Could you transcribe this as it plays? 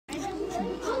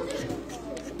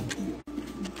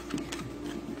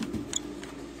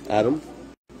Adam,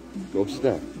 go sit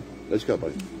down. Let's go,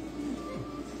 buddy.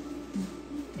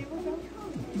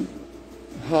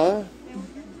 Huh?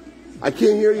 I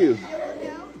can't hear you.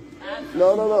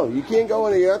 No. You can't go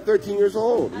in there. You're not 13 years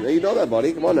old. You know that,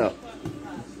 buddy. Come on now.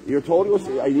 You're told to go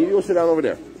sit. I need you to go sit down over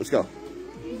there. Let's go.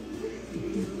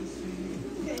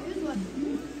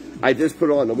 I just put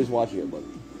it on. Nobody's watching it, buddy.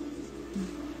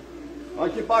 All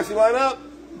right, kickboxing, line up.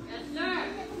 Yes, sir.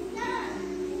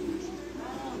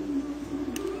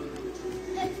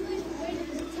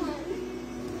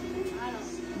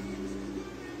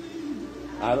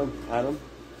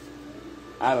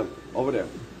 Adam, over there,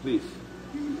 please.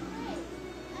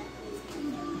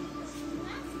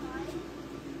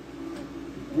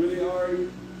 Really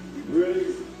hard,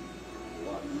 really.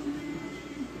 What?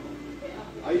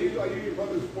 Are you your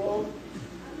brother's phone?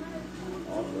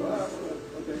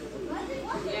 Okay.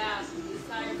 Yeah, he's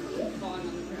tired from falling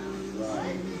on the ground.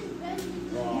 Right.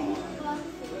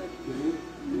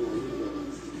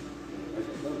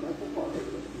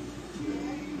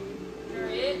 You're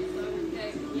it, so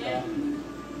okay. Yeah.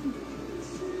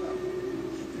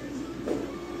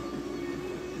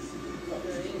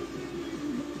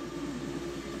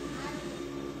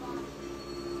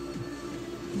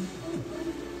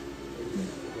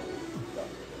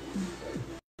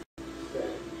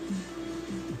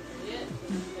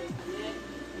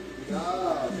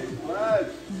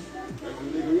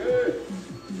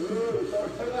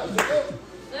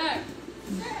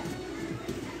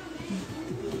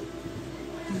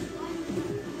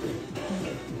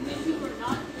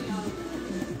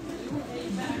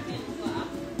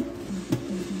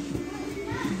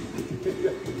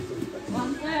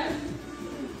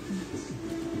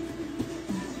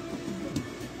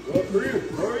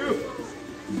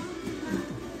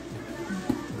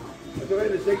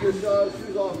 Take your shoes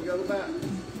off and go to the mat.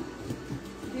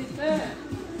 He's there.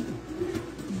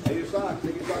 And your socks.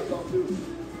 Take your socks off too.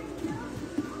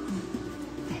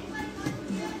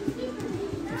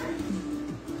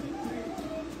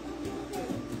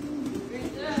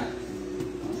 He's there.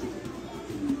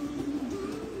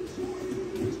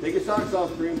 Take your socks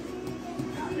off, Cream.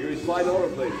 You're going to slide over,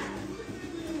 please.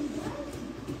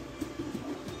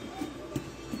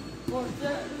 What's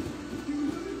that?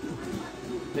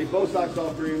 Take both socks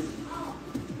off, Cream.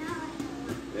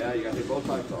 Yeah, you got to take both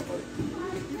socks off, buddy.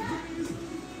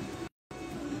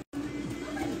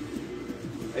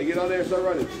 Hey, get on there and start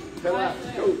running. 10 laps.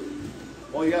 Go.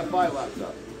 Well, you got 5 laps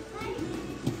up.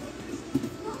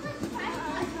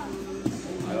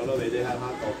 I don't know. They did have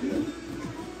hot dog today.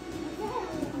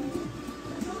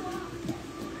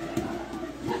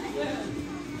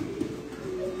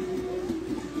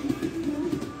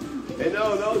 Hey,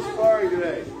 no sparring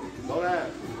today. Don't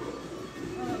ask.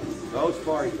 No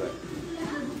sparring today.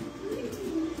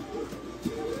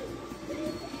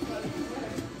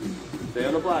 Stay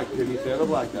on the black, Timmy. Stay on the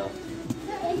black now.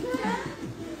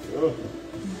 Oh.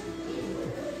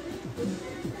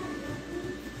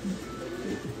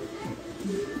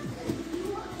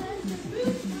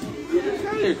 Get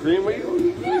out of here, Cream. What are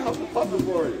you huffing puffing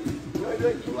for it? You know,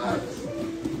 drink 2 laps.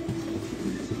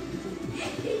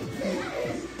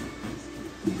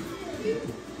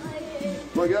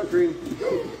 Come on, get up, Cream. Go.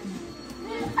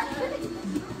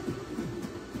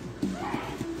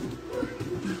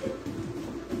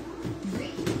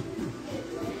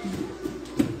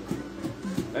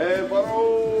 Hey,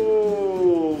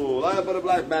 Butto! Line up on the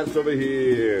black mats over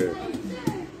here.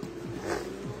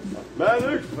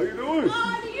 Maddox, how you doing?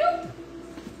 How are you?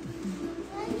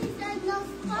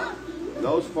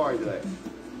 No sparring today.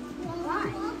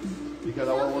 Why? Because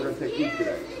I want to work on technique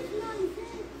today.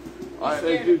 All right,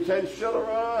 let's do 10 shoulder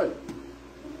run.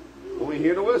 When we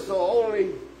hear the whistle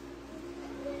only.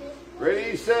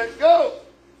 Ready, set, go!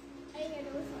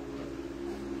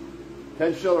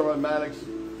 10 shoulder run, Maddox.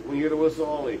 When you hear the whistle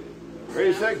only.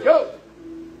 Ready, set, go!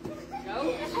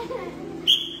 Go.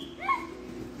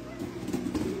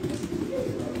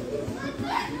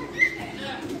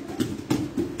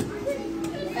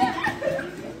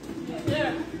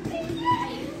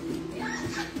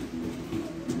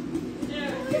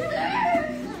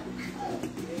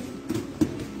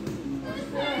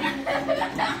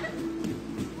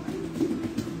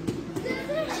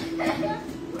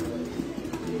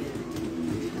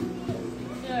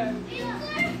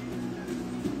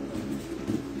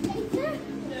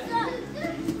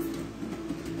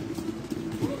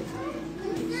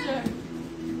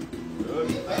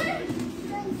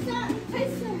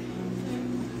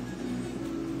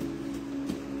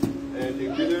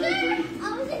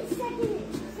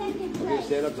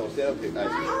 Stand up, don't stand up.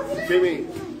 Nice. Timmy,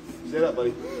 stand up,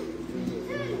 buddy.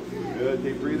 Good.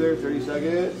 Take a breather. 30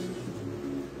 seconds.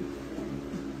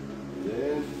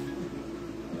 in.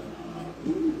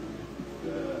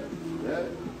 That.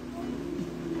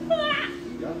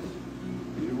 Yes.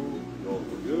 You go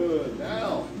good.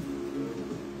 Now,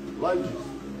 lunges.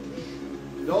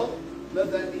 Don't let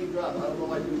that knee drop. I don't know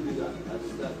why you do that.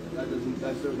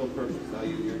 That serves no purpose. Now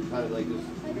you're kind of like this.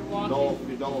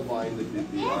 You're nullifying the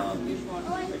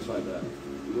exercise that.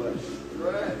 You want to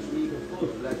stretch, knee goes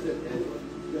closer. That's it. And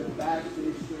the back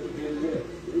stays straight and hip.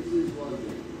 This is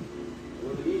lunging.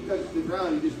 When the knee touches the ground,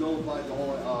 you just nullify the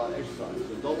whole exercise.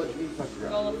 So don't let your knee touch the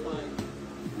ground. Nullify.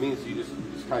 It means you just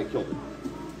kind of killed it.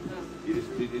 You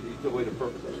took away the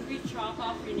purpose of it. If you chop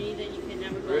off your knee, then you can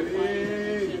never go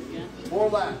Ready? 4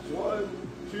 laps. 1,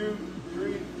 2,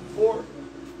 3, 4.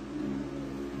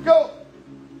 Go!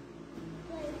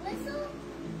 Whistle?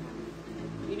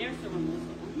 You never saw one whistle.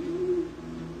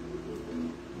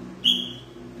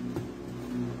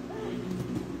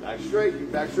 Back straight.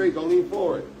 Keep back straight. Don't lean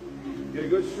forward. Get a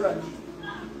good stretch.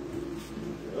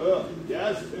 Good.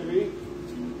 Yes, Timmy.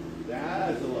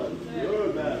 That's the lunge.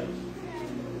 Good, Max.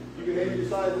 You can hand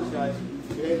beside this, guys.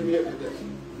 You can hand me here for this.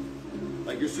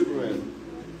 Like you're Superman.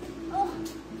 Oh,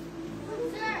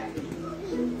 sir.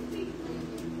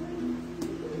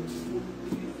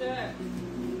 Sir.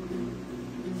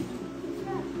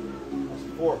 That's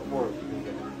 4.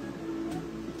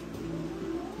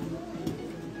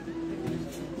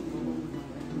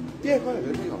 Yeah, go ahead.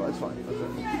 That's fine. That's it.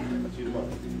 I'll see you tomorrow.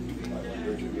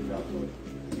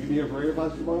 You be here for your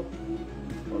class tomorrow?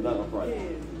 Or not on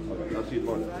Friday? Okay, I'll see you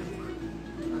tomorrow.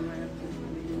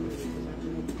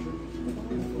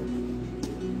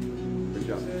 Good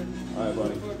job. All right,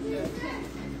 buddy.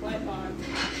 White bar.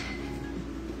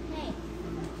 Hey,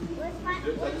 what's my...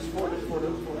 Just 4.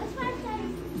 What's my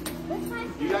size? What's my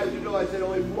size? You guys do know I said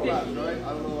only 4 laps, right? I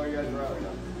don't know where you guys are at right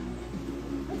now.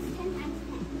 What's 10 times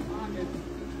 10? 100.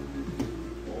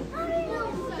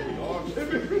 Oh,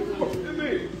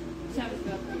 Timmy! 7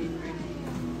 about 3.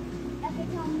 Okay,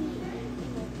 tell me.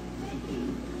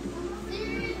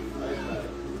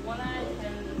 One eye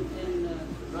and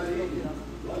Not easy.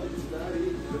 Lunch is not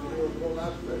easy. Just doing 4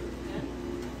 laps straight.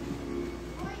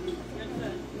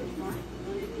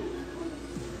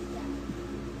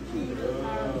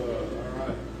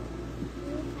 Alright.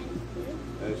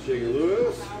 And shake it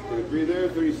loose. Take a breathe there,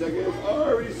 30 seconds.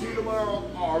 Alright, see you tomorrow,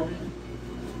 Arby.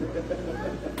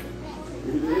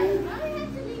 Breathe in.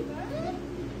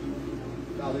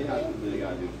 No, they gotta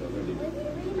do stuff. Ready?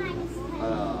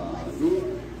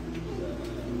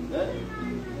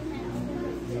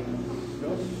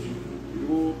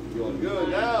 Good. You're good.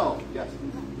 Now, yes.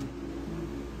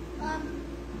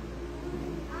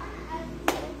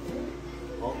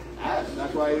 Well, ask.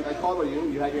 That's why I called on you.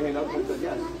 You had your hand up and said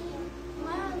yes.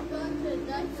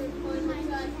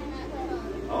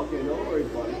 Okay, no worries,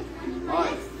 buddy. All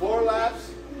right, 4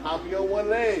 laps. Hopping on 1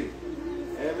 leg.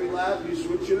 Every lap you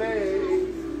switch your leg.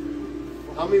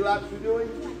 How many laps we doing?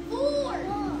 4.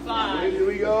 5. When do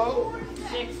we go?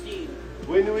 60.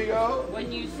 When do we go?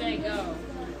 When you say go.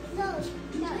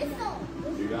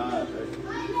 You got it.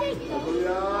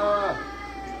 Yeah.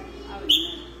 I was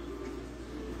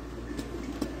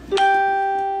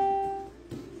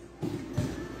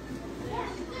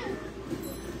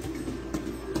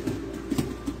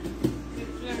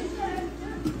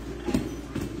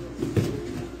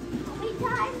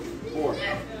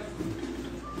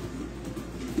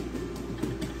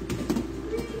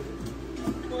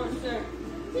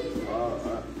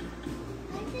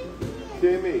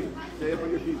Timmy, stay up on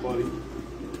your feet, buddy.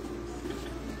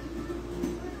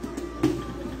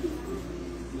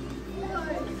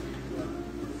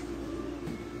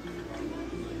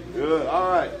 Good. All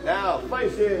right. Now,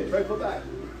 place in. Right foot back.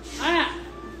 Ah!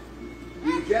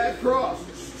 Do the jab cross.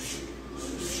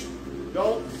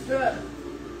 Don't step.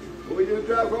 When we do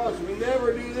jab cross, we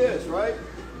never do this, right?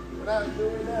 We're not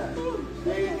doing that.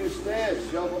 Stay in your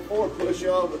stance. Shuffle forward. Push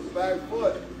on with the back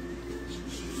foot.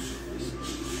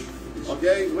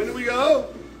 Okay, when do we go?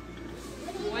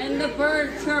 When the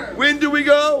bird chirps. When do we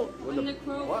go? When the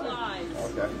crow flies.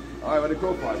 Okay. All right, when the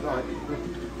crow flies. All right.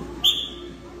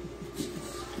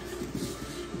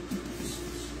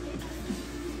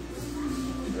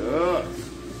 Good.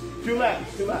 2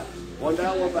 laps. 2 laps. 1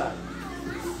 down, 1 back.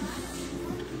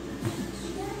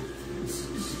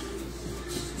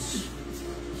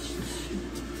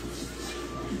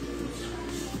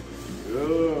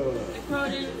 Good. The crow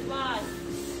didn't fly.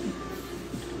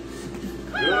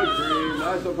 Good, Cream.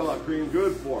 Nice one, fella. Cream,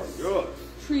 good form. Good.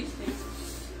 Tree stand.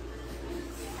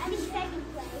 I'm in second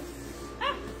place.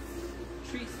 Ah.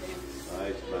 Tree stand.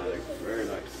 Nice, Maddox. Very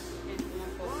nice.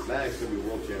 Maddox is going to be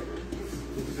world champion.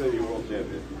 This is going to be world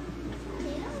champion.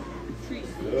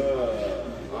 increase. Good.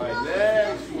 All right,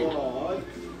 next one.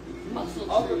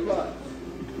 Muscle Uppercut.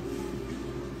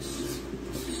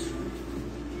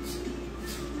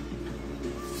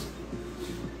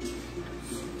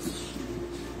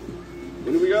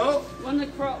 When do we go? When the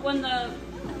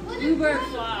bluebird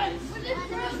flies.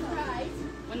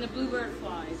 When the bluebird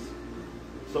flies.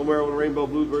 Somewhere when rainbow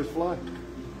bluebirds fly.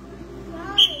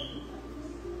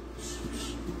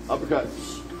 Uppercut.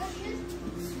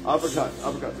 Uppercut.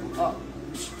 Uppercut. Up.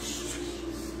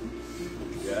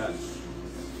 Yes.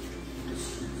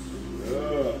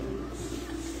 Good.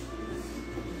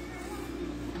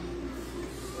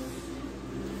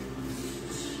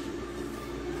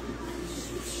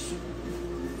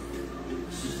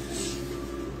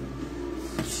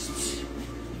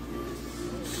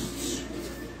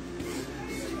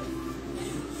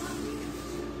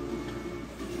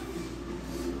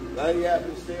 Now you have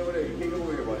to stay over there. You can't go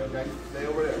over here, buddy, okay? Stay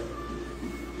over there.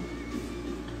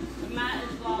 The mat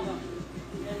is lava.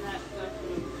 And that's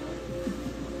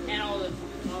and all this.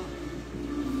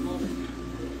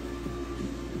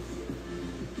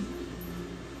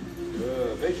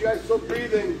 Good. Make sure you guys still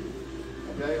breathing.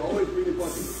 Okay, always breathing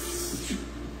punching.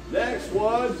 Next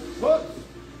one, hooks.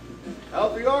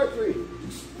 Healthy archery.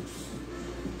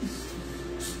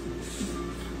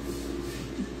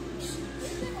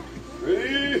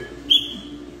 Ready?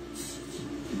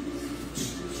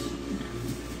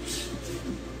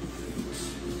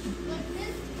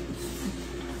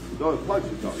 No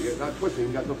punches though. You're not pushing,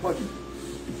 you got no punches.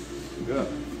 Good.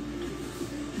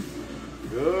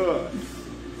 Good.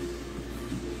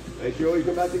 Make sure you always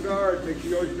come back to guard. Make sure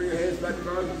you always bring your hands back to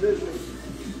guard position.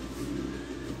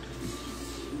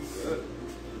 Good.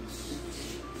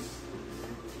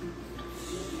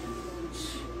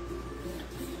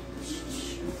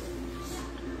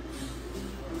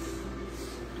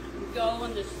 Go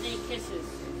when the snake kisses.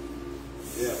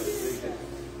 Yeah, the snake kisses.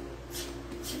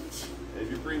 If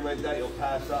you breathe like that, you'll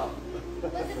pass out. When the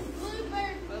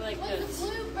bluebird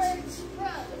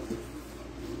froze.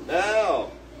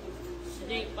 Now,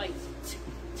 Snake bites.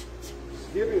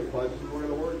 give me a punch. We're going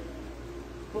to work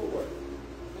footwork.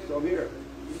 So here.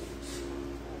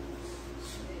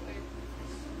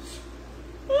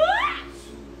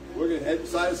 We're going to head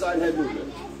side to side head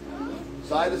movement.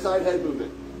 Side to side head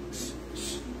movement.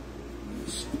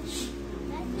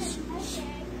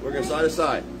 We're going side to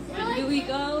side. When do we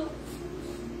go?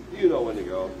 You know when to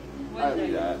go. I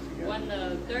need to ask again. When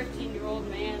the 13-year-old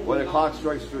man. When the clock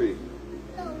strikes 3.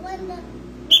 So when the...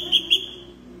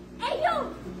 Hey,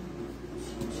 yo!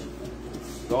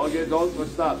 Don't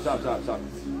stop.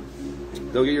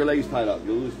 Don't get your legs tied up.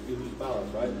 You'll lose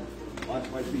balance, right? Watch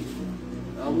my feet.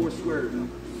 Now I'm more square now.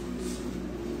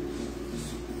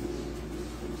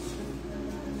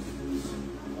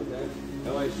 Okay?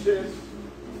 Now I shift.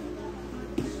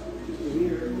 Just in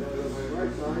here, then I go to my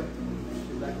right side.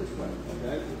 Shift back this way.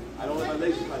 Okay? I don't let my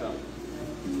legs tied up.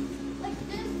 Like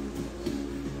this?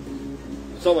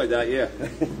 Something like that, yeah.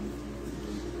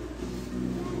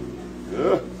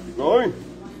 Yeah, going.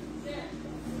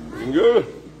 Looking good.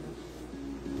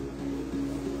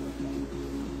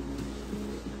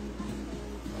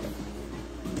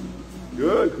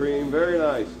 Good, Cream. Very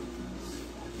nice.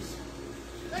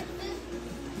 Like this?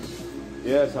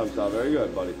 Yes, Hamza. Very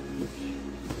good, buddy.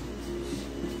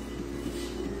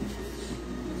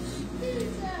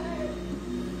 Sir.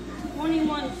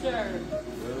 21, sir.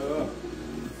 Yeah.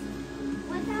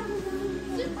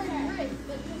 1,000 super great,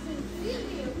 but this is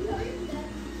really important that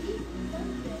he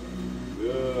does this.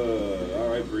 Good. All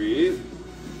right, breathe.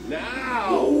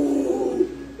 Now,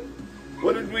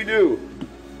 what did we do?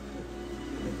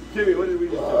 Timmy, what did we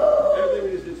just do? Everything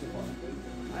we just did so far.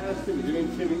 I asked Timmy. Do you mean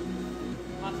Timmy?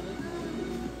 Possibly.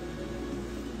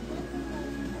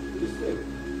 Just Timmy.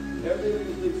 Everything we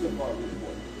just did so far was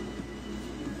important.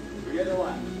 Forget the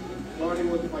last. Starting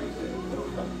with the fight say.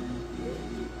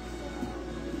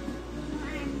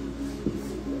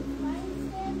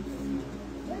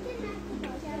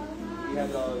 He had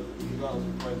some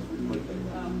friends with money.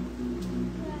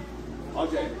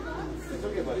 Okay. It's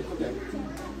okay, buddy. It's okay.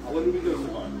 What did we do so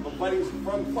far?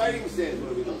 From fighting stance, what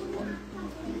did we do so far?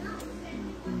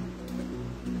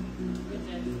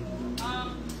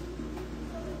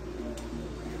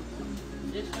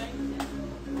 This way?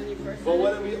 When you first Well,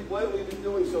 what have we been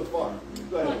doing so far?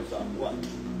 Go ahead, Musa. What?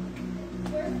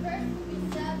 First we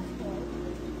stab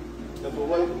No, but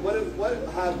what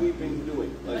have we been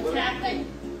doing? Like, attacking.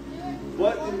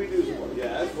 what did we do so far?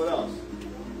 Yes. What else?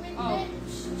 Oh.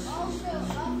 Also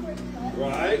uppercut.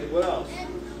 Right. What else?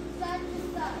 And side to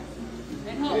side.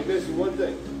 And Hey, hook. missing one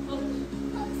thing. Hook.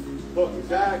 Hook.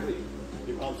 Exactly.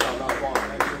 You pumped out, not wrong.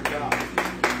 Excellent job.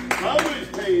 Somebody's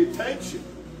paying attention.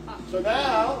 So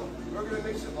now, we're going to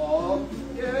mix it all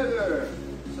together.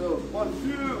 So,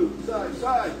 1, 2, side,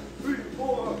 side, 3,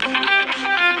 4.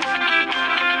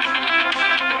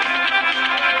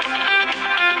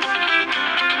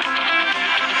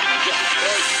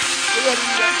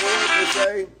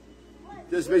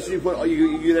 Just make sure you put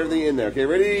you get everything in there. Okay,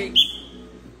 ready?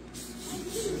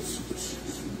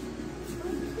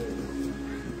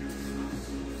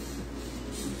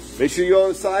 Make sure you go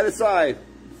on side to side.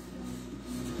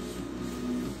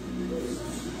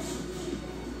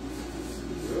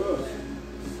 Good.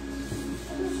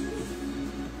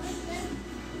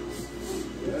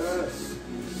 Yes.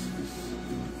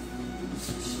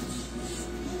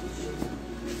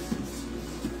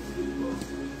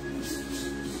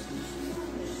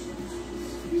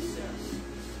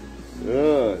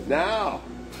 Good. Now,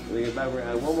 let me get back. We're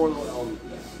gonna add one more little element.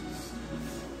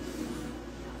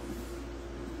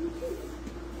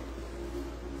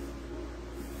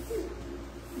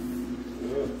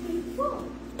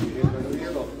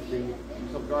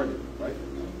 Guarded, right?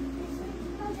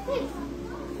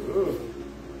 Good.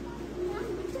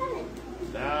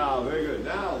 Now, very good.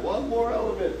 Now, one more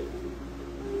element.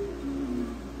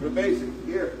 The basic.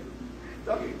 Here.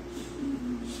 Ducking.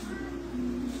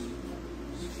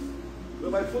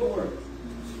 Look at my footwork.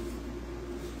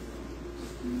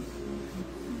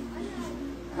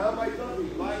 How am I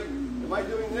ducking? Am I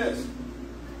doing this?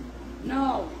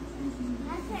 No.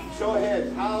 Show of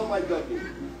hands. How am I ducking?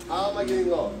 How am I getting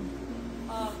low?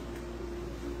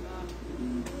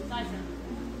 Side turn.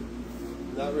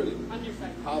 Not really.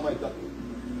 Underside. How am I ducking?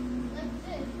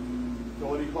 So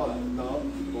what do you call that? No?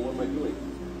 But what am I doing?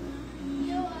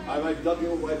 Am I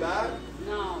ducking with my back?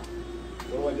 No.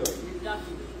 What am I doing? You're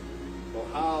ducking. Well,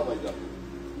 how am I ducking?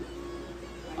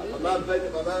 I'm not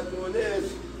bending, I'm not doing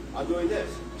this. I'm doing this.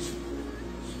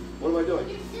 What am I doing?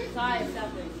 Side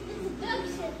stepping.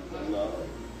 No.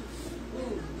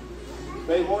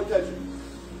 Pay more attention.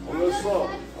 I'm going slow.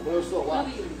 I'm going slow. Watch.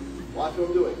 Watch what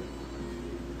I'm doing.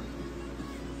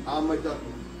 How am I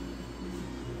ducking?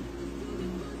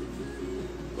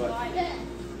 But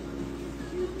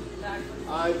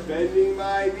I'm bending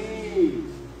my knees,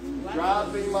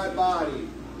 dropping my body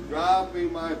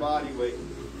weight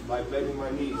by bending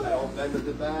my knees. I don't bend at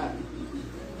the back.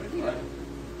 Right?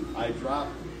 I drop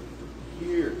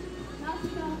here,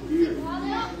 here,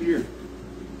 here,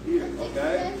 here.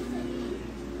 Okay?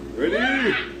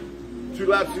 Ready? 2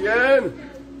 laps again.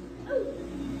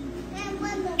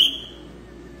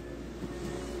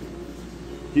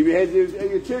 Keep your hands in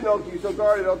your chin, though. Keep yourself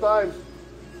guarded at all times.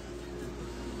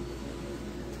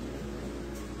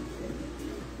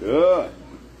 Good.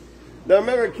 Now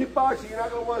remember, in kickboxing, you're not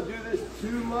going to want to do this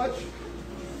too much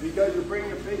because you're bringing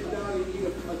your face down and you eat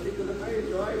a kick to the face,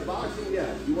 right? Boxing,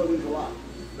 yes, you want to lose a lot.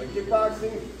 But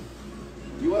kickboxing,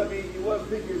 you want to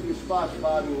pick your spots,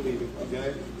 bottom and leaving,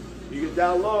 okay? You get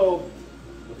down low,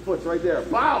 the foot's right there.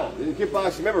 Wow! In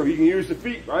kickboxing, remember, you can use the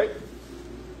feet, right?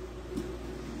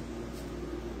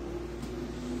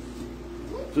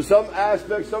 So some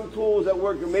aspects, some tools that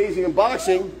work amazing in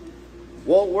boxing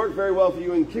won't work very well for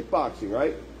you in kickboxing,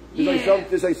 right?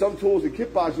 Just like some tools in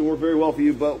kickboxing work very well for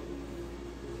you, but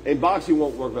in boxing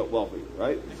won't work well for you,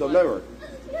 right? So remember.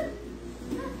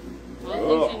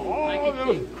 Good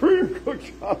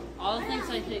job. All the things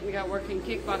I think we got working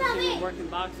kickboxing and working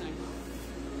boxing.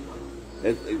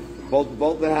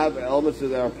 Both have elements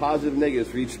that are positive and negatives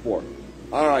for each sport.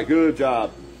 All right, good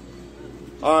job.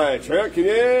 All right, Trent, can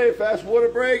you fast water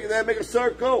break and then make a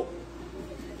circle?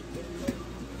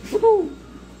 Woo-hoo.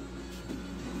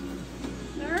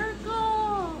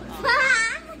 Circle.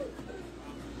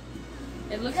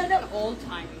 It looks like old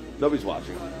timey. Nobody's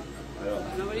watching. I know.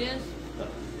 Nobody is? No.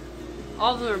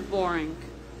 All of them are boring.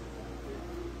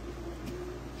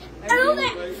 Get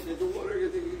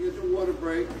your water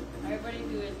break. Everybody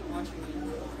who isn't watching it is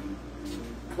boring.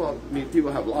 Well, I mean,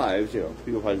 people have lives, you know.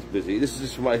 People find it busy. This is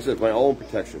just for my own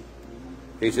protection.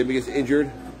 In case anybody gets injured,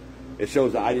 it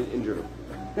shows that I didn't injure them.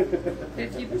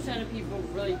 50% of people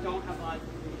really don't have lives.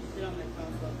 They sit on their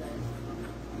phones all day.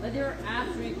 Like there are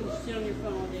apps where you can sit on your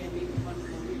phone all day and make fun of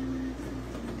them.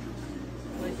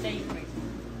 Well, they say you can make fun.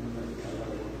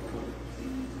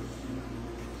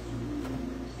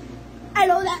 I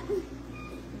know that.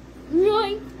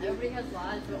 Everybody has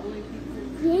lives, but only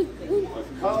people. That's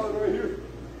Colin right here.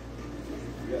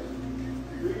 Yes.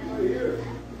 Right here.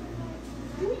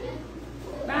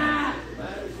 Ah!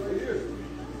 Maddox right here.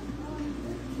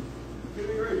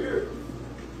 Jimmy right here.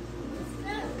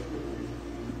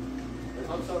 And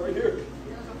Hamza right here.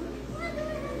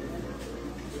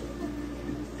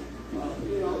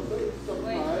 You know,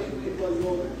 sometimes people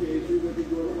go with the cage. You're going to be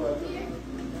doing the left.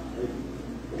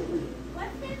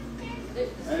 What's this?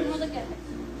 There's look at it.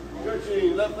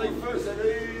 Stretching, left leg first,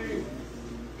 ready?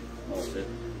 Oh, shit.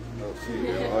 I don't see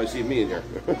you. Oh, I see me in here.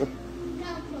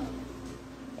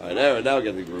 All right, now I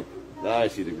get the group. Now I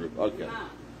see the group. Okay. I'll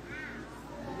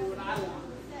do what I want.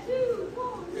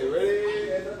 Okay,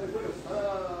 ready? And then first.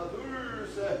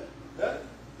 Set. That.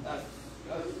 That's.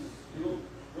 You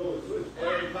go. Switch.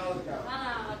 And pound count.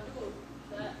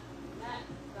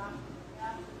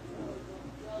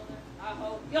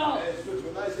 Yo! And switch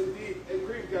with nice and deep and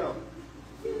cream count.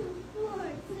 2, 4,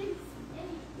 6, 8.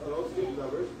 No, don't skip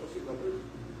numbers. Don't skip numbers.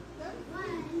 1,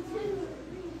 2, 3,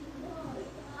 4,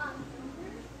 5.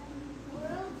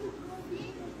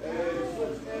 And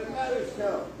switch and matters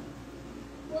count.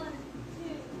 1,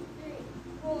 2, 3,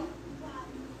 4, 5,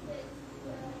 6,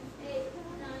 7, 8,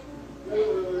 9.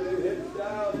 Good. Hips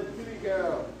down and kitty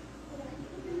count.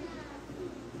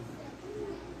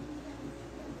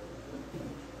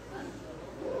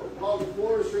 Palm the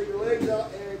floor, straighten your legs out,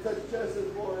 and touch your chest to the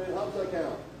floor, and how does that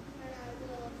count?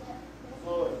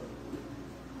 Slow it.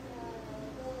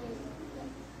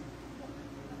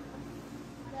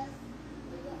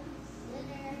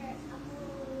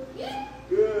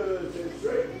 Good. Sit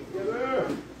straight.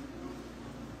 Together.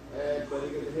 And but you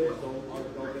get the hips, don't get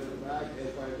the back, and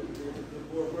try to put your hips to the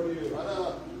floor in front of you. Hana.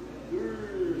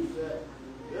 Set.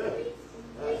 Yeah.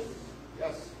 Yes.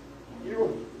 Yes. You.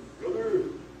 Go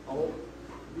through. Oh.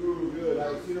 Good. I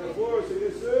see you on the floor. Say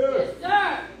yes, sir.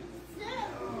 Yes, sir!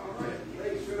 All right.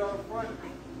 Legs straight out front.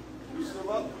 Loosen them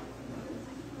up.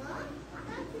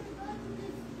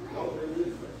 No, they're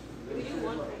this way. We do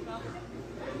one for yourself.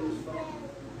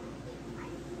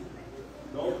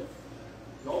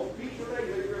 Don't beat your leg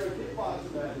like you're in a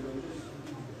kickboxing match. Just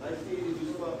nice and easy,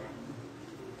 just up.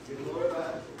 Get the lower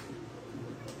back.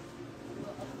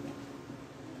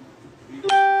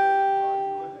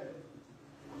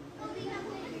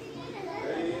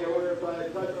 Ready? I wonder if I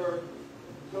touch our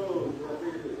toes or our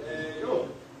fingers. And go.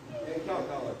 And count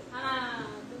collar.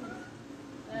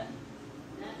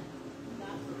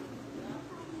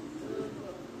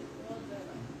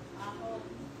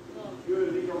 Good.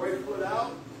 Leave your right foot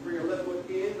out. Bring your left foot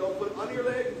in. Don't put under your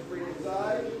leg. Just bring it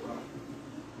inside.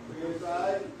 Bring it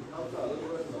inside. Outside. Look at the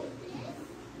rest of it.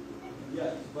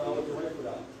 Yes, but I'll let your right foot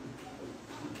out.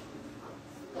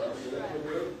 Your left foot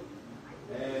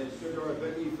in. And stretch our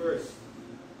back knee first.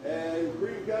 And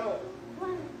green count.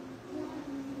 1,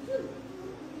 2,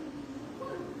 4,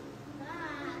 5,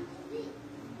 6,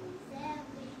 7,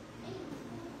 8,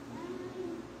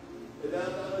 9. And down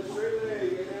the straight leg.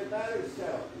 And then matters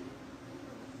count.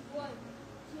 1,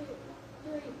 2,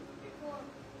 3, 4,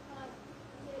 5,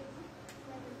 6,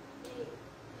 7,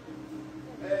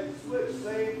 8. And switch,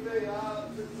 same thing,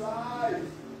 opposite sides.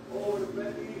 Over the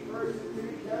bent knee first and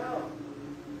kitty count.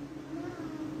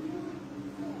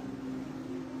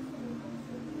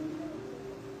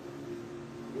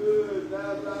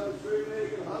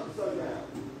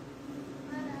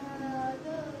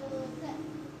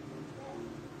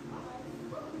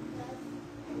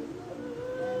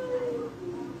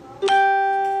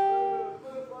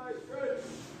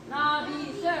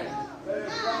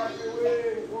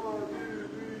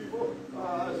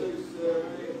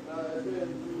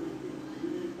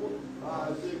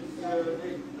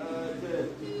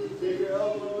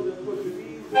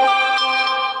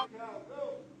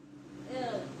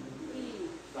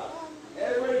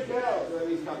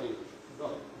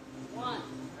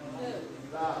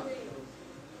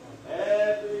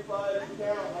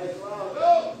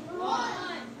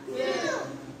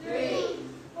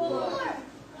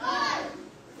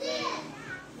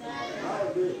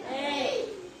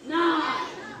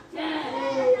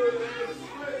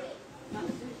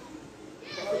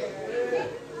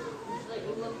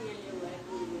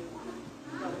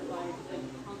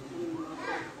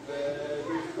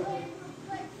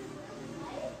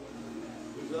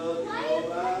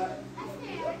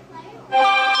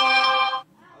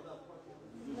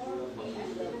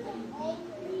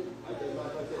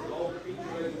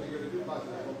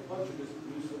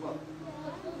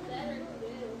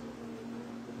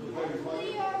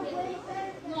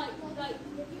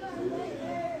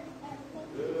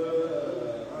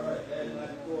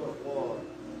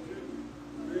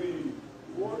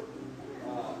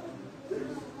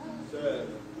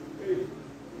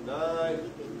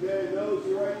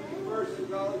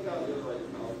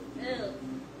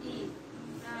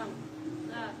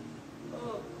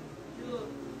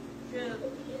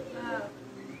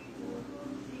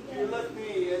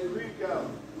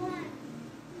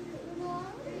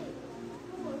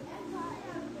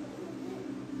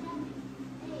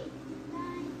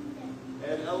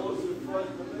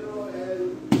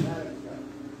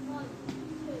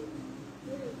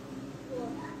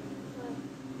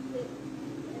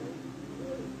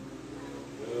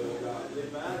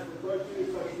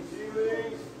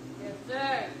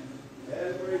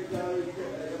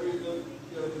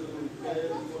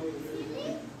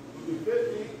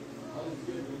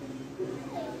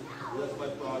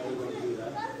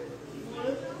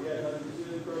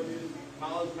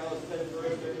 Collins counts 10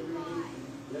 first, then Reed,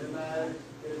 then Maddox,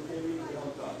 then Timmy, and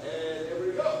on top. And there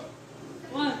we go.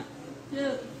 1,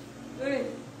 2, 3,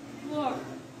 4,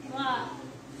 5,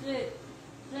 6,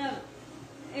 7,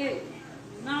 8,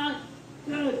 9,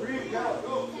 10. Reed, count,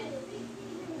 go.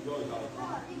 Go, Collins.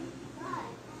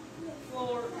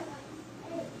 4.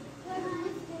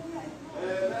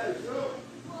 And Maddox, go.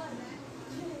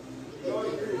 Go,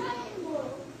 Reed.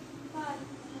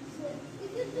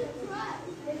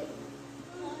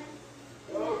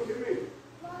 Go, Timmy.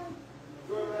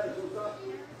 Go, Maddox, on top.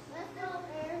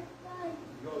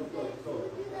 Go, go, go.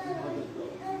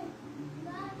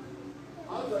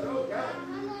 I'll just go, count.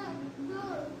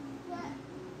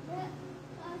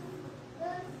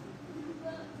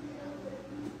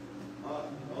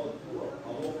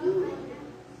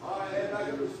 All right, and back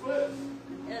up the splits.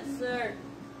 Yes, sir.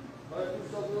 Try to do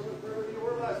something a little bit further than you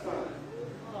were last time.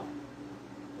 Oh.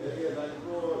 And again, back and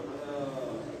forth.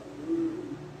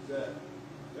 Set.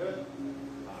 Good.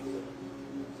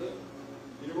 Sit.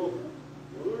 Get your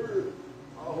move.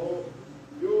 I'll hold.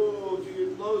 You to your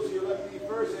close to your left knee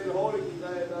first and hold it. Keep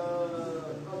that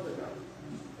upside down.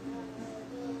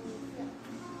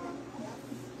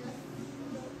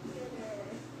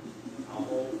 I'll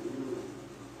hold.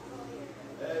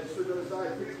 And switch on the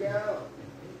side. Kick out.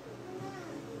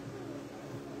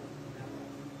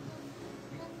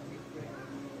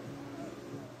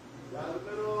 Down the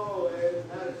middle and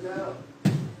Maddox down.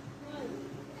 1,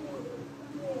 2,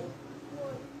 3,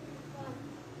 4, 5,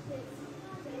 6,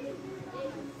 7,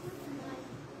 8, 9.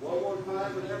 One more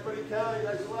time with everybody counting.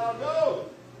 Nice and loud. Go!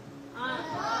 1,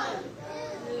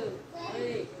 2,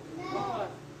 3, 4,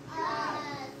 5,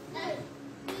 6,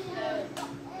 7,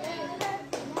 8,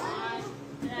 9,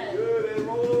 10. Good. And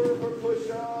roll over for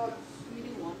push-ups. You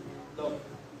do one. No.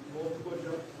 Roll for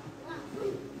push-ups.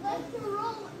 Let's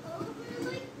roll over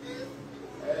like this.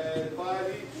 And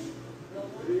 5 each.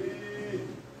 3.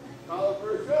 Collar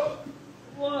first. Go.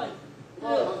 1, 2,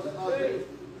 3,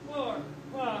 4,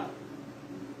 5.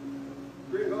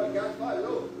 3. Go ahead. Count 5.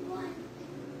 Go. 1,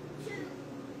 2, 3,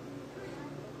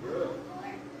 Good. 4,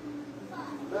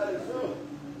 5. Maddox, go.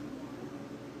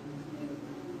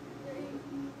 3,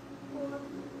 4,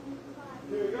 5.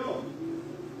 Here we go.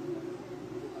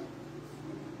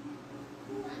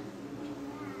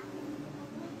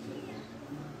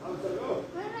 Outside, go.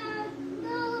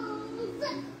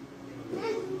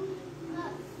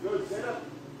 Good. Stand up.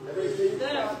 Everybody stay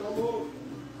stop. Don't move.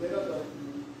 Stand up, though.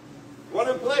 Run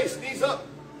in place. Knees up.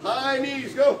 High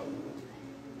knees. Go.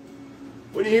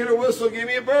 When you hear the whistle, give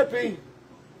me a burpee.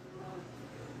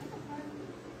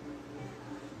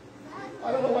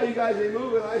 I don't know why you guys ain't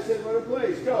moving. I said run in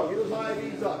place. Go. Get those high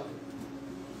knees up.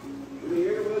 When you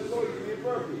hear the whistle, give me a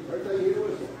burpee. Every time you hear the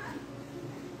whistle.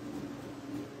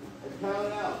 And count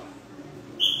it out.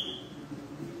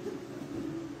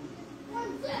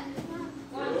 1, 2.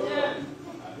 1, 2.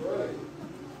 Right.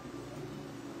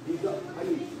 Knees up. High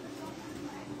knees.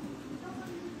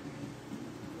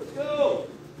 Let's go.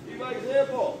 Be my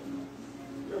example.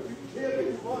 You're a future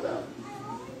champion. Come on now.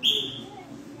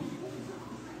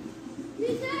 You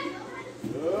said?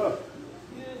 Yeah.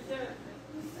 You, sir.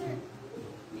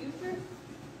 You, sir?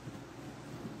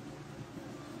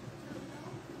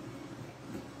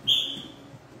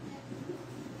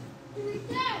 You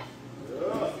said?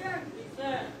 Yeah. Sir. You,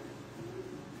 sir.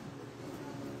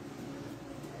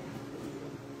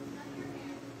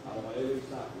 I don't want anybody to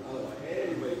stop. I don't want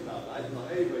anybody to stop. I don't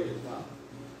want anybody to stop.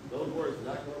 Those words are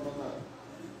not coming from my mouth.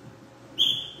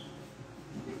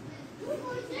 Who's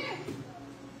going there?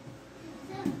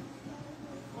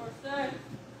 Or sir.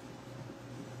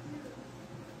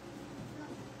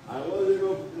 I wanted to go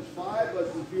for just 5, but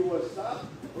since you want to stop,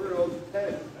 we're going to go to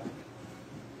 10.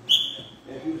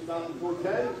 And if you stop before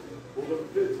 10, we'll go to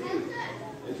 15.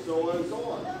 And so on and so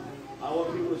on. I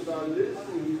want people to start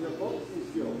listening, using their focusing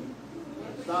skill.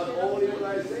 Stop only when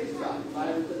I say stop. If I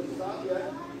haven't said stop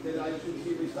yet, then I shouldn't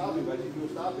see me stopping, but I see people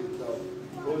stopping. So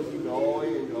we'll just keep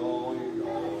going and going and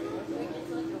going and going.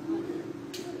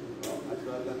 Well, that's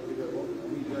not that big of a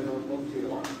we guys aren't focusing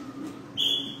at all. 6,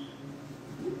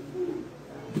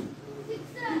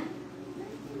 7.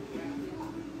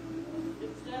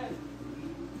 6, sir.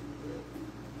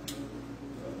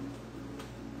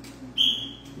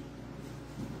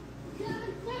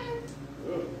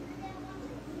 Good.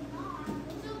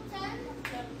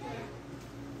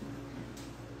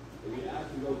 And you ask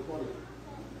to go 20.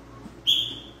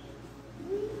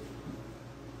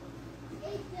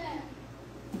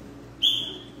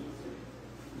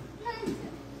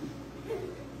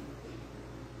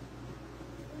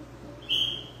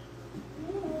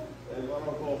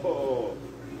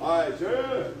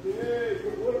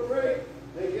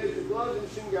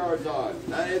 boxing guards on.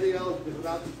 Not anything else, because we're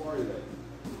not sparring today.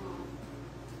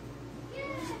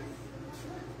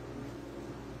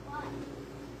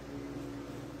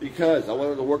 Because I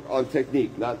wanted to work on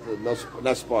technique, not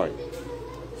sparring.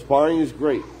 Sparring is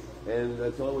great, and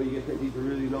that's the only way you get technique to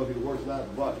really know if it works or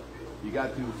not, but you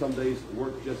got to some days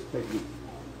work just technique.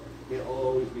 You can't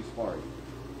always be sparring.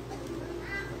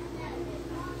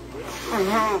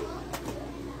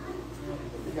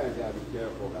 You guys gotta be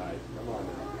careful, guys. Come on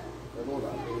now. Hold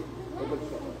on. Look at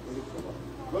yourself up. Look at yourself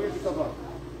up. Look at yourself up.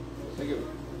 Thank you.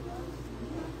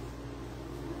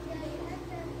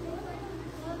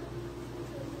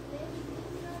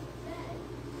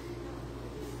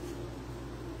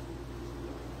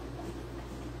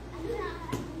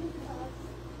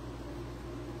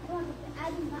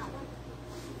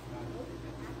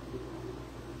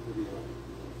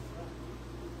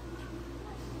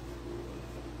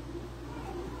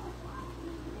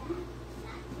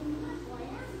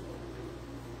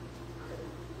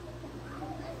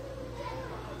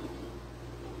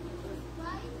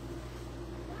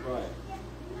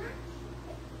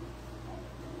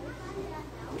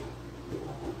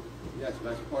 Yes,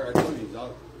 that's part I told you. He's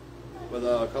out with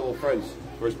a couple of friends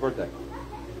for his birthday.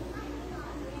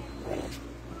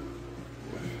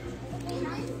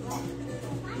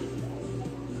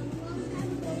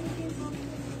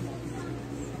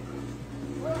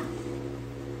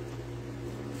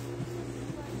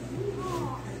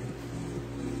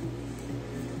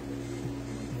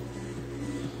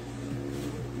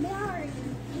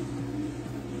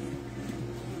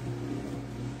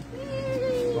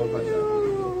 Don't touch that.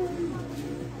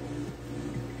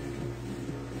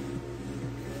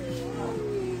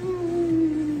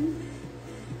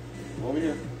 Over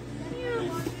here.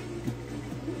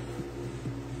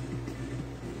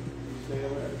 Stay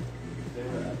away. Stay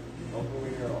away. Don't go in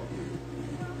here at all.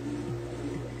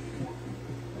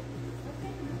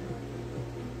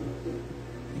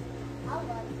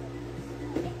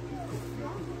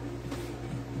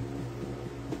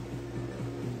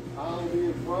 I'll be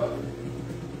in front.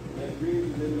 And green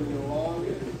is in the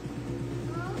longest.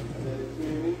 And then it's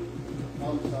me.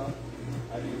 Thumbs up.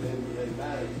 And then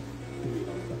Maddox.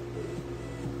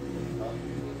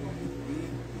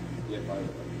 Yeah, fine.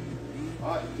 All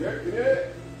right, Jared, get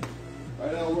it.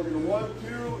 Right now, we're going to 1,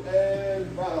 2,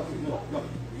 and right. Go.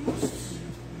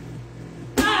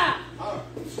 Ah! All right.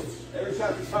 Every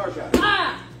shot is a power shot.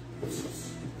 Ah!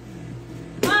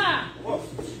 Ah! Whoa.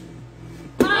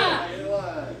 Ah! Get in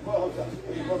line. Whoa, hold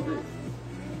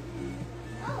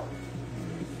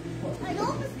Oh, I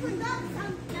almost forgot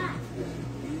something.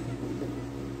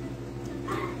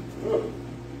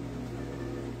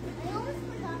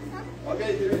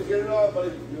 Okay, Denise, get it off,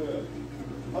 buddy. Good.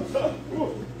 I'm sorry.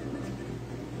 Woo.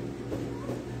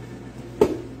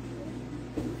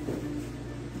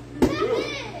 Good.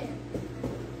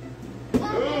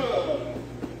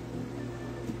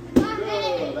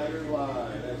 Back in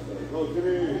line. Excellent. Go,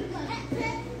 Denise.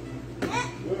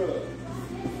 Good.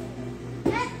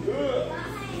 Good. Good.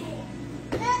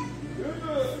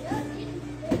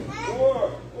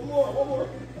 One more.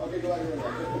 Okay, go back in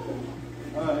line.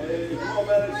 All right, hey, come on,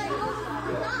 man.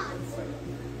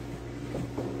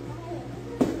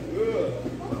 Good.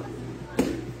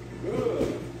 Good.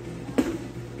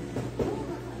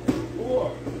 More.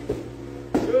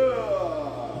 Good.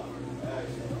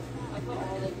 Excellent.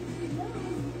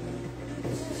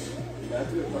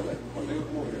 That's it. Perfect. Okay,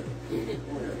 come over here.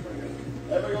 Come over here.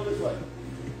 Everybody go this way.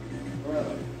 Go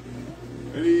around.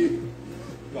 Ready?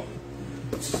 Go.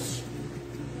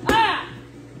 Ah!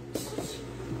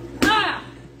 Ah!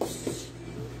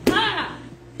 Ah!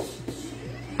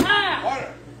 Ah!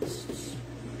 Harder.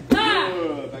 Ah!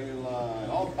 Good. Back in line.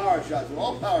 All power shots.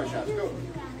 All power shots. Go.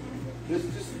 Just do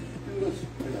this.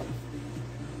 You know.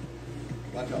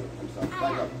 Back up. I'm sorry.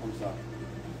 Back up. I'm sorry.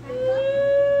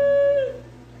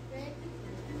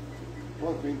 Come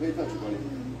on, Green. Pay attention, buddy.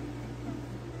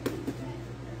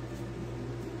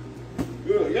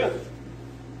 Good. Yes.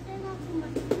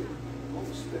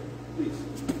 Don't stick, please.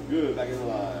 Good. Back in the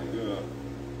line. Good.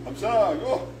 I'm sorry.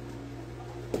 Go.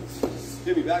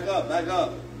 Jimmy, back up. Back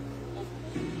up.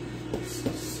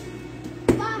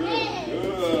 Good.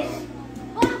 Good.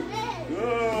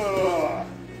 Good.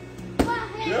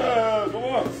 Yes. Come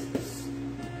on.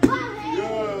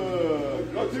 Good.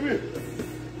 Go, Jimmy.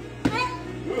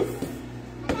 Good.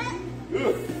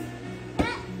 Good.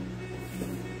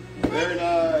 Very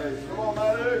nice. Come on,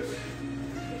 Maddox.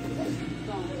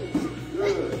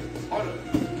 Good. Harder.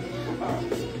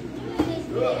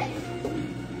 Good.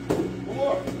 One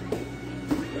more.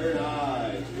 Very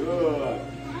nice.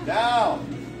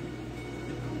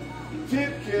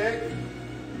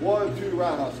 1, 2,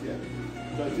 roundhouse kick.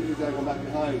 So Timmy's gotta go back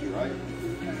behind you, right?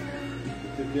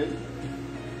 Tip kick.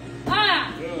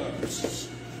 Ah! Good.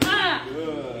 Ah!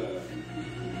 Good.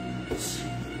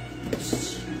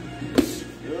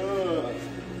 Good.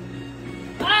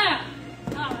 Ah!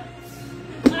 Ah!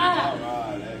 Ah! All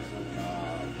right, excellent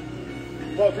job.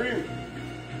 Come on, Green.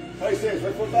 High stance,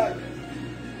 right foot back.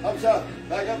 Up top.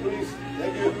 Back up, please.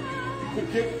 Thank you. Good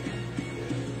kick.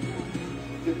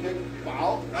 Good kick.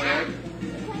 Wow. All right.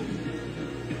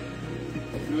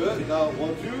 Good. Now,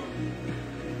 1, 2.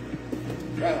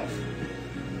 Roundhouse.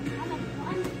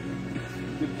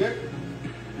 Good kick.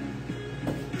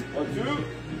 1, 2.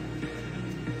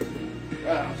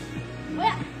 Roundhouse.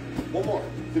 One more.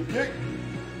 Good kick.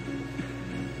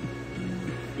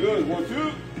 Good. 1,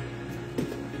 2.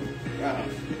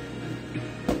 Roundhouse.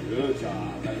 Good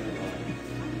job. Back in the line.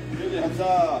 Good.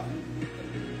 Hamza.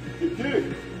 Good kick.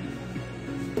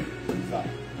 Stop.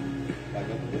 Back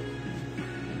up a bit.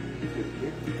 Good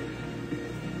kick.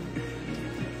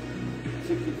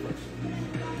 Kick first.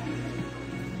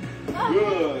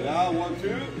 Good. Now 1, 2.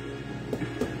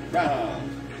 Round.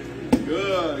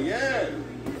 Good. Again.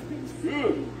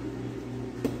 Good.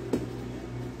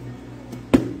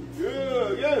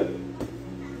 Good. Again.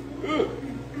 Good.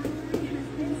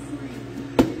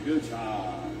 Good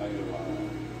job. Back in the line.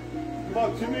 Come on,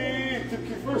 Timmy. Tip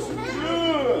kick first.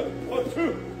 Good. 1,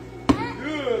 2.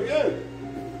 Good. Again.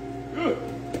 Good.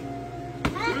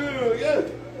 Good. Again.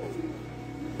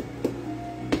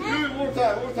 Good. One more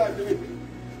time, Timmy.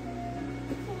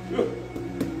 Good.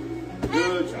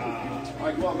 Good job. All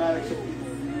right, come on, Maddox. Tip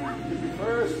kick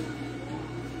first.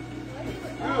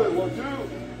 Good. 1, 2.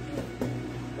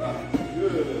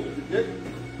 Good. Good kick.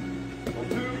 1,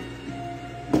 2.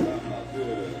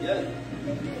 Good. Again.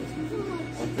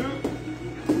 1, 2.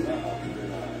 Very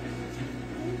nice.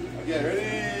 Again,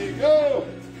 ready, go.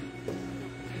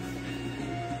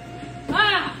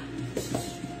 Ah!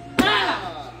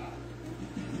 Ah!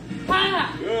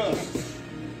 Ah! Good.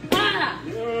 Ah!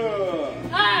 Good.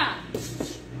 Ah!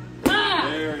 Ah!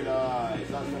 Very nice.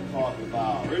 That's what I'm talking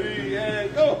about. Ready,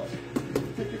 and go.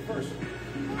 Kick it first.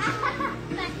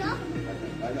 Back up.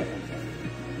 I know.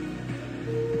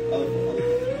 Other foot.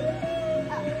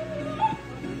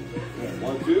 Good.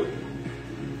 1, 2.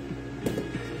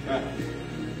 Roundhouse.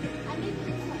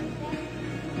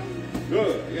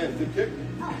 Good. Again, tip kick.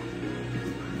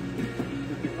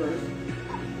 Tip kick first.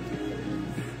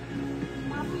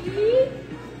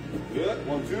 Good.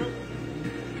 1, 2.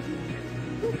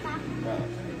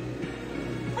 Roundhouse.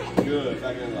 Good.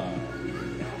 Back in line.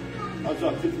 Hands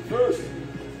up. Tip kick first.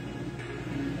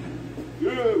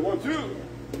 Good. 1, 2.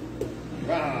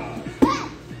 Round.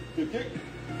 Tip kick.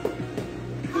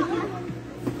 Tip kick.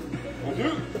 1, 2.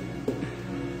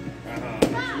 Round.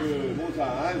 Good. More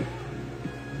time.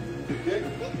 Tip kick.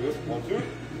 Good. 1, 2.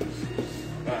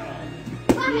 Round.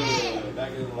 Good.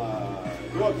 Back in line.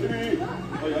 Go up, Timmy.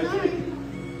 Oh, you got Timmy.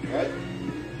 Right?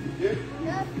 Tip kick.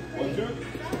 1, 2.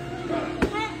 Round.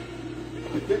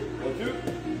 Tip kick. 1, 2.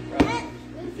 Round.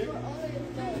 Tip kick.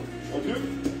 1, 2.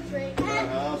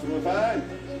 Roundhouse. One more time.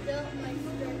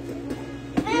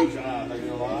 Good job. Back in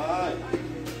the line.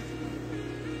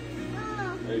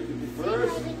 Ready, kick it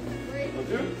first. 1,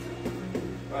 2.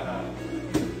 Round.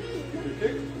 Good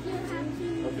kick.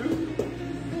 1, 2.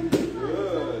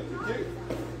 Good. Good kick.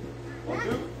 1, 2.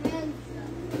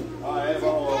 All right,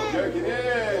 everyone. Jerking in.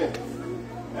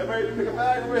 Everybody pick a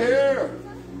bag over here.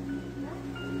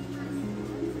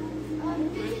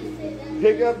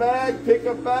 Pick a bag, pick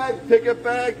a bag, pick a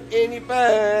bag, any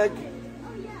bag.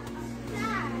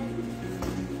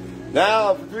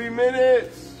 Now for 3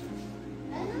 minutes.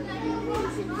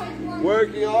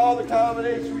 Working all the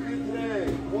combinations we did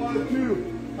today. 1,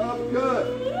 2, up good.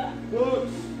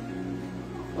 Hooks.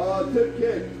 Tip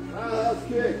kick. Roundhouse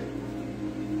kick.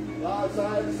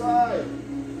 Side to side.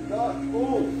 Cut.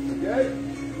 Boom. Okay?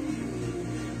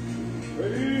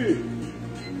 Ready?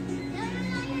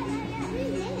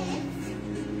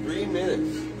 3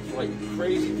 minutes. It's like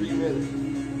crazy 3 minutes.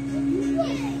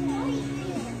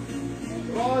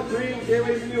 Come on, Green. Can't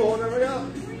wait for you. Hold everybody up.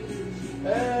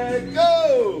 And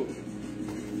go!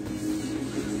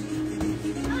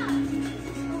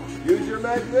 Use your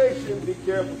imagination. Be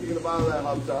careful kicking the bottom of that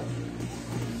hop top.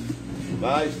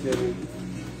 Nice, Timmy.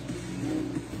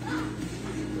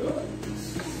 Good.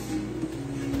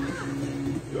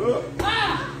 Good.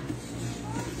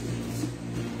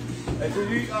 And so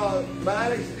you,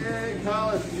 Maddox and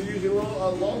Collins, if you're using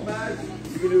long bags,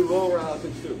 you can do low round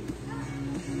 6 too.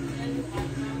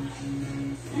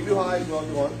 You do high as well if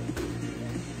you want.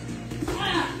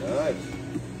 Nice.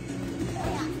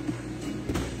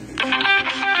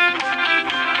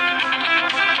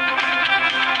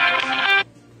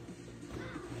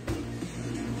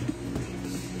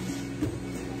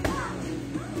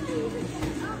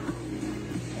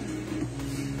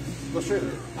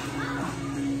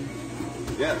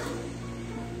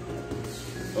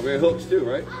 Okay, hooks too,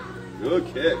 right? Good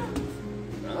kick.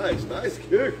 Nice, nice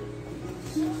kick.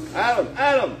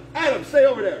 Adam, stay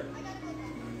over there.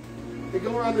 Hey,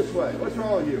 go around this way. What's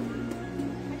wrong with you?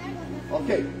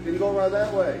 Okay, can you go around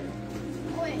that way?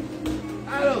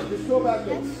 Adam, just go back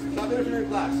up. Stop interfering in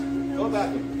class. Go back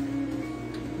up.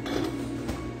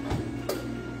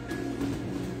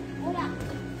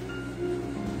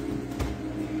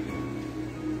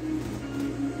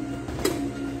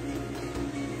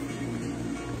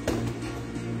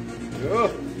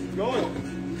 Good. Going.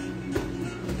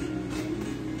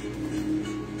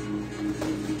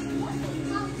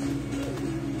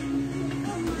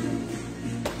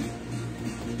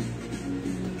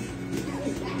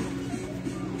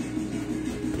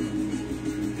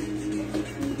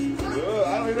 Good. I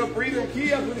don't need no breathing.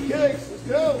 Key up with the kicks. Let's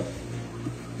go.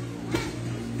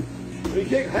 When you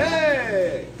kick,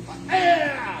 hey!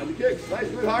 Yeah! The kicks. Nice,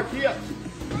 good, hard key ups.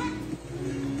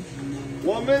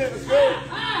 1 minute. Let's go.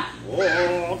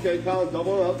 Oh, okay, Colin,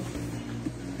 double up.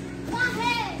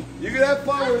 You can have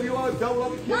fun with it. You want to double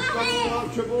up the kicks, double them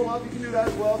up, triple them up, you can do that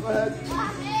as well. Go ahead.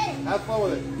 Have fun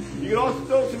with it. You can also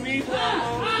throw some knees and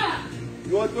elbows.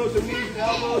 You want to throw some knees and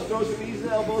elbows, throw some knees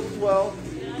and elbows as well.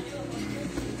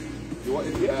 You want,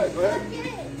 yeah, go ahead.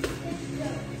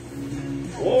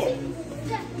 Oh.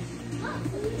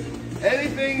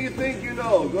 Anything you think you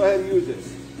know, go ahead and use it.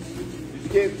 You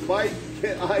just can't fight, you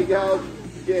can't eye gouge,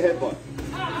 you can't headbutt.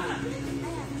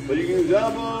 But you can use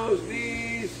elbows,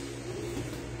 knees,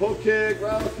 hook kick,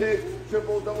 round kick,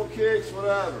 triple, double kicks,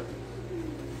 whatever.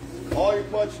 All your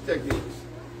punch techniques.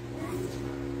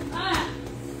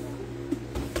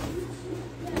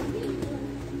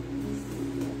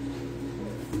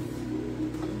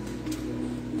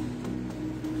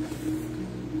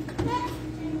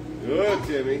 Good,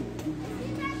 Timmy.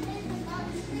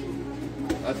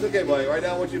 That's okay, buddy. Right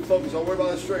now I want you to focus. Don't worry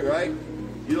about the string, right?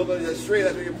 You look at that string,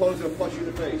 that's when your opponent's going to punch you in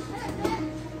the face.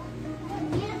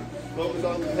 Focus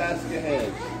on the task at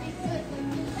hand.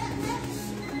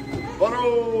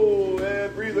 Funnel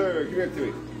and breather. Give it to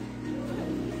me.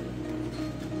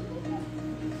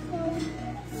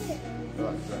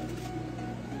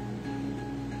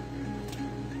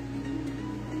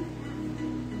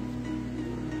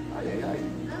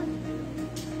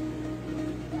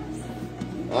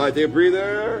 All right, take a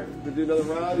breather. We'll do another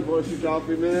round. If you want to shoot down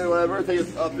for a minute, whatever. Take a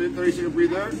 30-second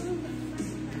breather.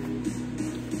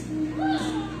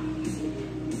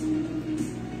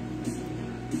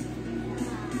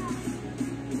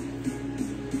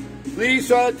 Please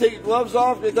try to take your gloves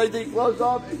off. If they take your gloves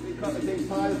off, it takes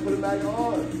time to put them back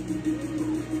on.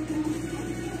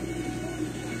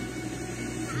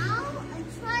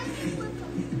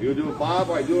 You'll do a Bob?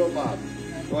 All right, do it on Bob.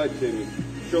 Go ahead, Timmy.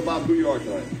 Show Bob who you are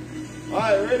tonight. All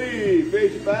right, ready?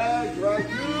 Face your bags. Round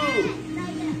 2.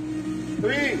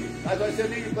 3. That's why I said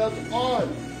leave your gloves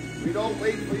on. We don't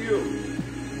wait for you.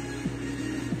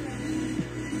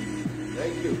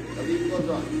 Thank you. Now leave your gloves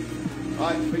on. All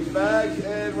right, face your bags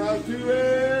and round 2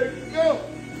 and go.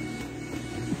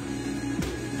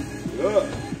 Good.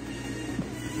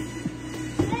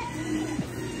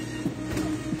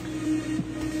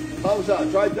 Thumbs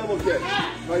up. Try double kick.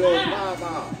 Try going bow,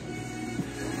 bow.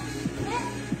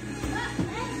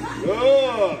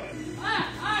 Good.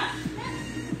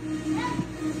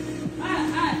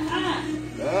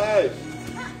 Nice.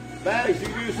 Max, you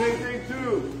can do the same thing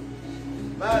too.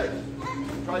 Max,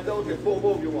 try double kick. Full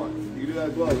move if you want. You can do that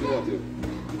as well if you want to.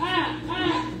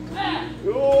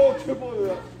 Oh, triple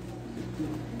that.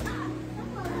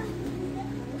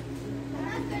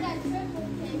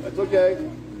 That's okay.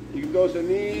 You can go some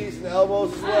knees and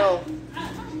elbows as well.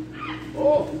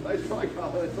 Oh, nice try,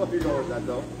 Colin. That's what you're going with that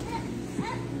though.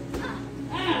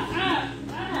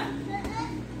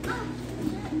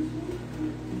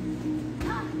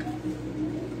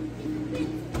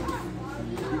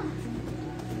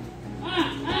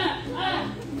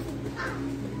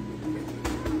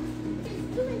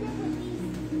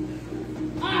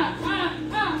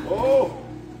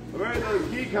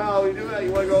 Kyle, you do that,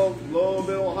 you want to go low,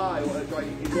 middle, high. You want to try, you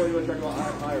want to try to go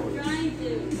higher with it.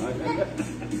 Trying to.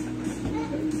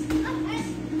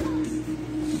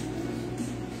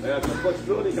 Yeah, some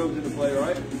flexibility comes into play,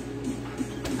 right?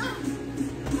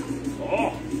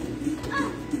 Oh!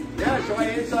 Yeah, try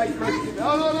inside pressing.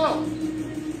 No!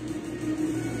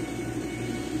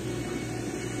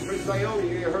 Chris Naomi,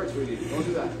 you get hurt, sweetie. Don't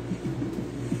do that.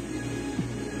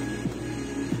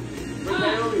 Chris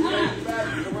Naomi, stand back,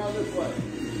 come around this way.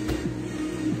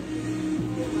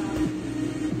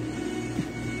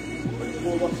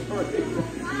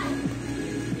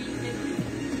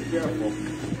 Careful.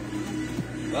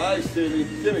 Nice, Timmy.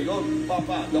 Timmy, go pop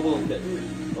out. Double kick.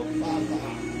 Go pop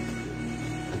out.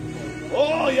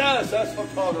 Oh, yes, that's what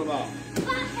I'm talking about.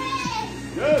 My head.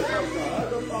 Yes, that's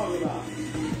what I'm talking about.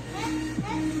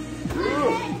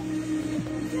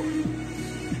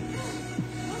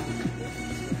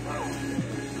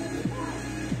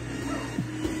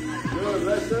 Good,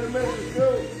 less than a minute, go.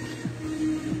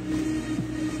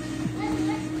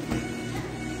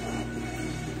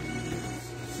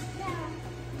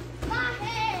 My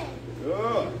head.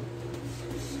 Good.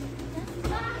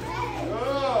 My head.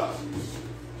 Good.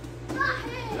 My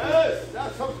head. Yes,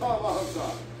 that's what I'm talking about,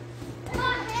 Hassan.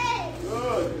 My head.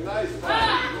 Good, nice. My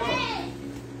head.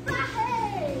 My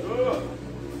head. Good.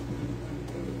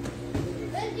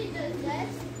 Benji does that.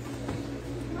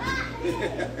 My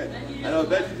head. I know,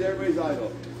 Betsy's everybody's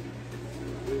idol.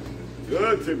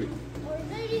 Good, Timmy. Or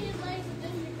Benji just likes to do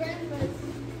your grandma's.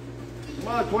 Come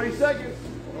on, 20 seconds.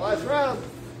 Last round.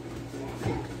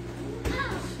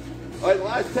 All right, the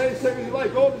last 10 seconds you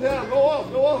like. Go up and down. Go off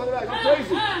in the back. Go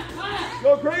crazy.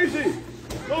 Go crazy.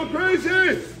 Go crazy.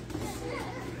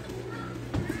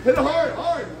 Hit it hard.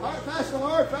 Fast and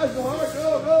hard. Go.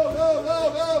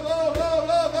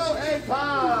 And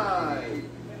time.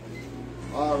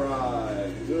 All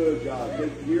right. Good job.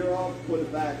 Take the gear off. Put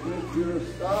it back in. Gear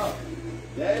stop.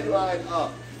 Deadline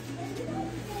up.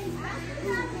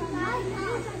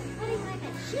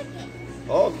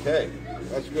 Okay.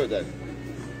 That's good then.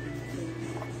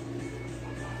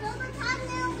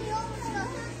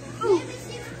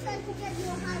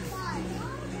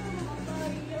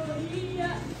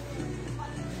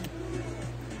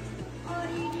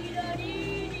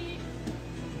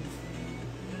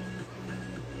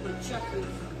 Checkers.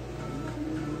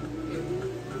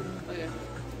 Okay.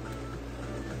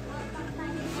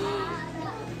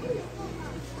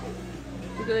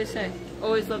 What do they say?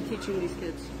 Always love teaching these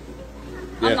kids.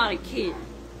 Yeah. I'm not a kid.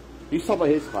 He's talking about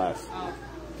his class. Oh.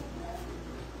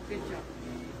 Good job.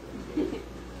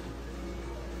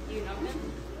 You know him?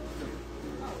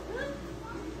 Oh, really?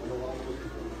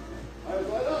 All right,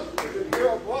 light up. Gear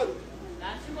off one.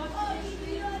 That's who watches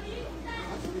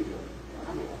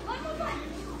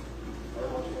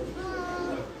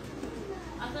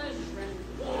I thought it was just random.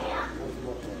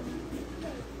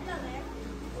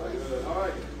 All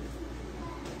right.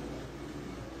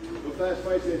 Go fast,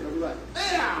 fight safe. I'll be back.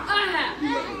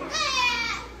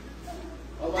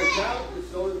 On my count, just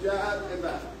throw the jab and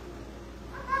back.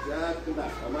 Jab and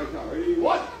back. On my count. Ready?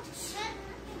 One.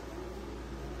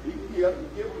 You can get up. You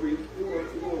give a breathe. Two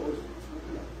more.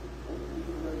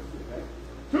 Okay.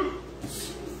 2.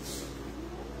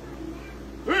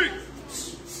 3.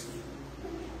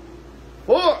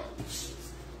 4.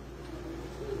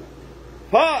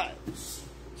 5.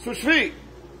 Switch feet.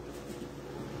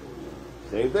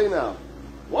 Same thing now.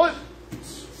 1.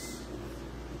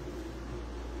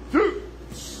 2.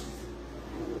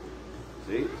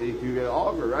 See, you get an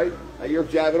auger, right? Now you're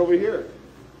jabbing over here.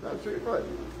 Not straight in front.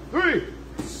 3.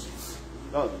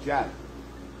 No, jab.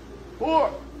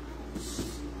 4.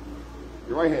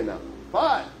 Your right hand now.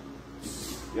 5.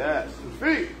 Yes. Switch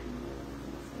feet.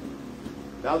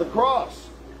 Now the cross.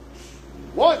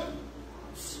 1.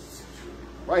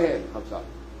 Right hand comes up.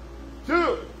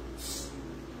 2.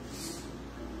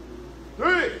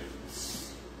 3.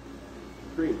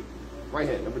 Green. Right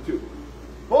hand, number 2.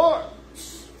 4.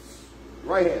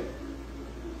 Right hand.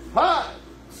 5.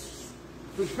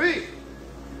 Switch feet.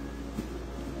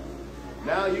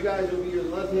 Now you guys will be your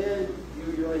left hand,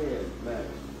 you your right hand. Max.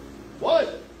 1.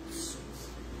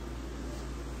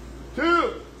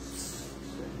 2.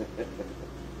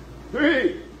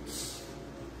 3.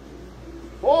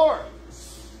 4.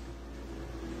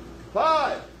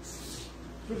 5.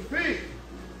 Switch feet.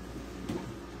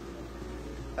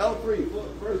 L3,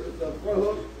 first the front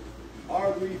hook,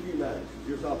 R3 feet max.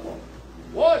 Your softball.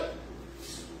 1.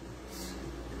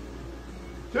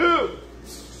 2.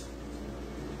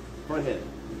 Front hand.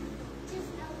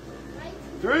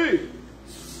 3.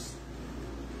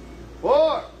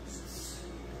 4.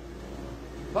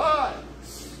 5.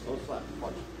 Don't slap.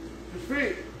 Punch. Switch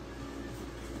feet.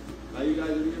 Now you guys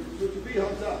are going to switch your feet.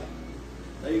 Humps up.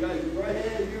 Now you guys, your right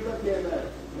hand, your left hand max.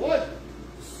 1.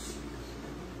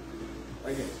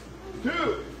 Right hand.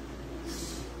 2.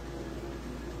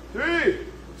 3.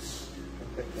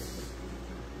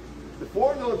 The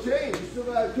form don't change. You still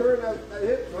got to turn that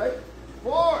hips, right?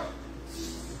 4.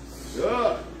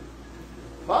 Good.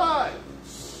 5.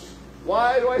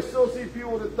 Why do I still see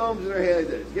people with the thumbs in their hand like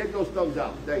this? Get those thumbs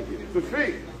out. Thank you. Switch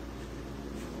feet.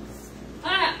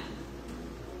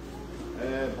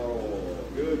 And oh,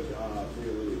 good job. See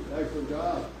you, Lee. Excellent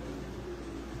job.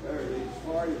 Very good.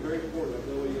 Sparring is very important. That's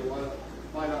the way you want to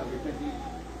find out if your technique is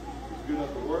good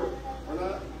enough to work or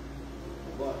not.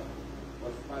 But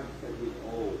let's practice technique.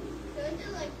 Oh.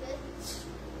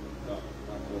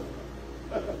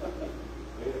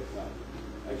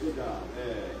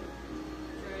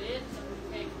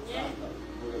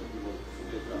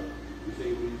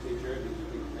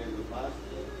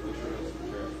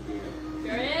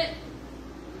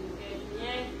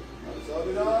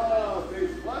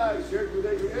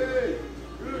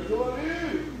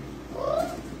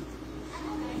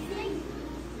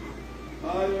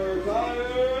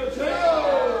 Retire,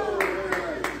 Cheo!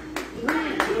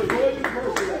 Three to the golden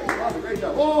person there. Wow, great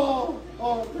job.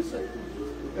 Oh, listen.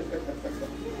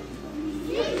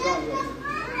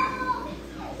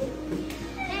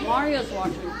 Mario's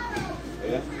watching. Yeah?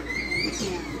 Yeah.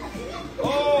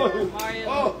 Oh! Mario.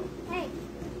 Oh! Hey.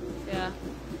 Yeah.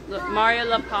 Look, Mario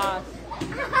La Paz.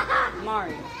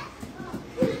 Mario.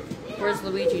 Where's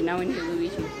Luigi? Now we need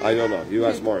Luigi. I don't know. You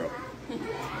ask Mario.